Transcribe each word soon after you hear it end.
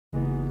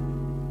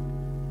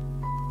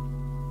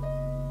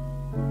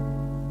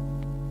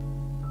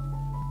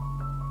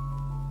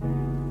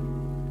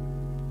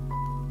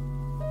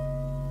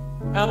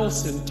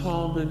Allison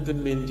Tolman, The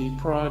Mindy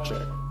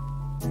Project.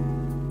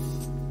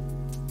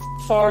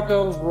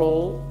 Fargo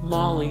role,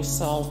 Molly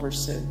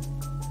Solverson.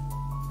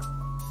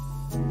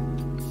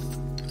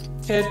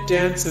 Ted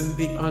Danson,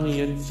 The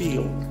Onion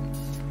Field.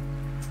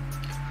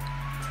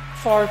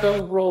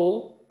 Fargo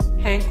role,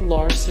 Hank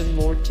Larson.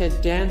 More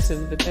Ted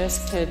Danson. The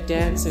best Ted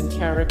Danson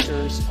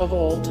characters of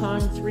all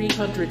time.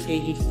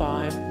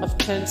 385 of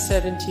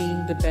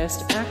 1017. The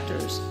best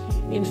actors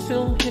in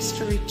film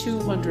history.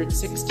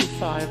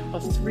 265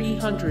 of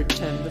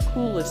 310. The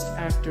coolest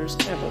actors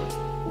ever.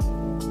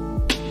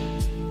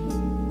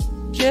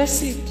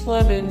 Jesse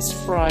Plemons,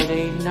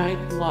 Friday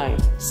Night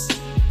Lights.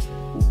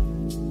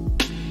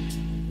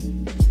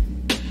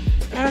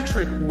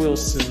 Patrick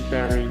Wilson,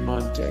 Barry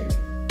Monday.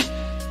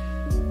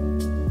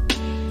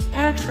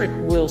 Patrick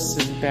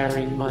Wilson,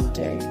 Barry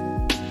Monday.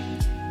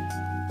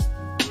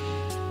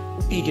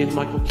 Keegan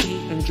Michael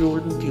Key and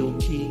Jordan Peele,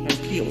 Key and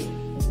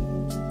Peele.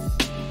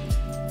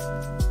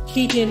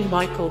 Keegan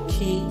Michael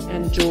Key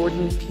and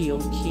Jordan Peele,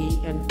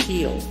 Key and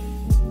Peele.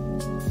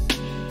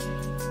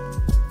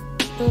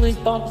 Billy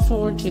Bob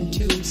Thornton,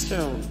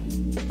 Tombstone.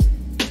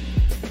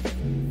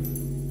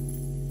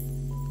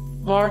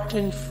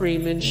 Martin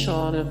Freeman,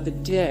 Shaun of the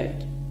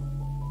Dead.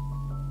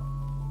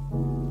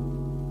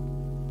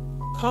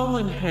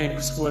 Colin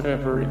Hanks,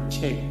 Whatever It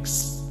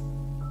Takes.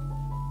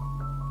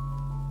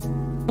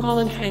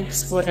 Colin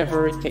Hanks,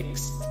 Whatever It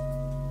Takes.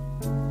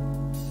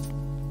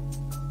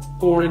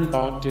 Goran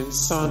Bogdan,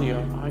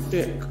 Sonia I.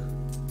 Dick.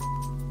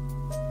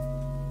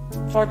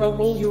 Fargo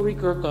role, Yuri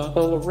Gurka.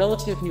 Though a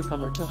relative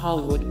newcomer to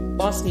Hollywood,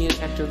 Bosnian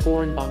actor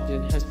Goran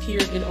Bogdan has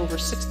appeared in over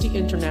 60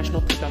 international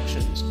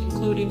productions,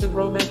 including the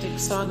romantic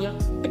Sonia,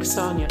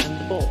 Sonia and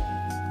the Bull.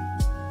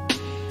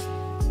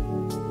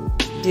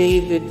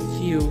 David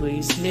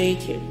Thewlis,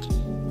 Naked.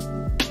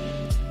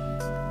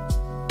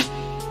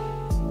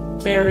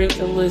 Mary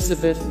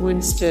Elizabeth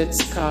Winstead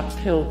Scott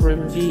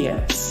Pilgrim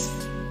vs.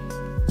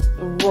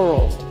 The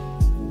World.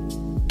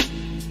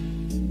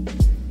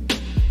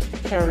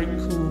 Carrie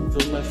Coon,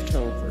 The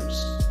Leftovers.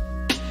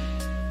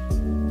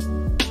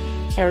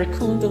 Carrie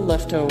Coon, The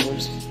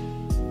Leftovers.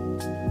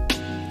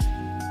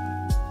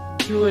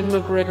 Ewan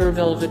McGregor,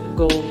 Velvet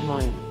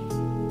Goldmine.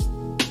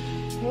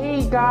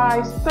 Hey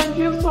guys, thank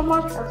you so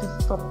much for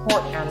the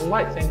support and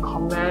likes and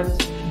comments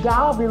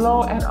down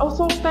below, and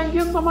also thank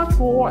you so much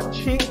for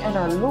watching, and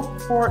I look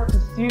forward to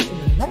see you in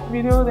the next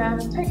video. Then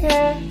take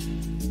care,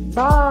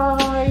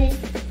 bye.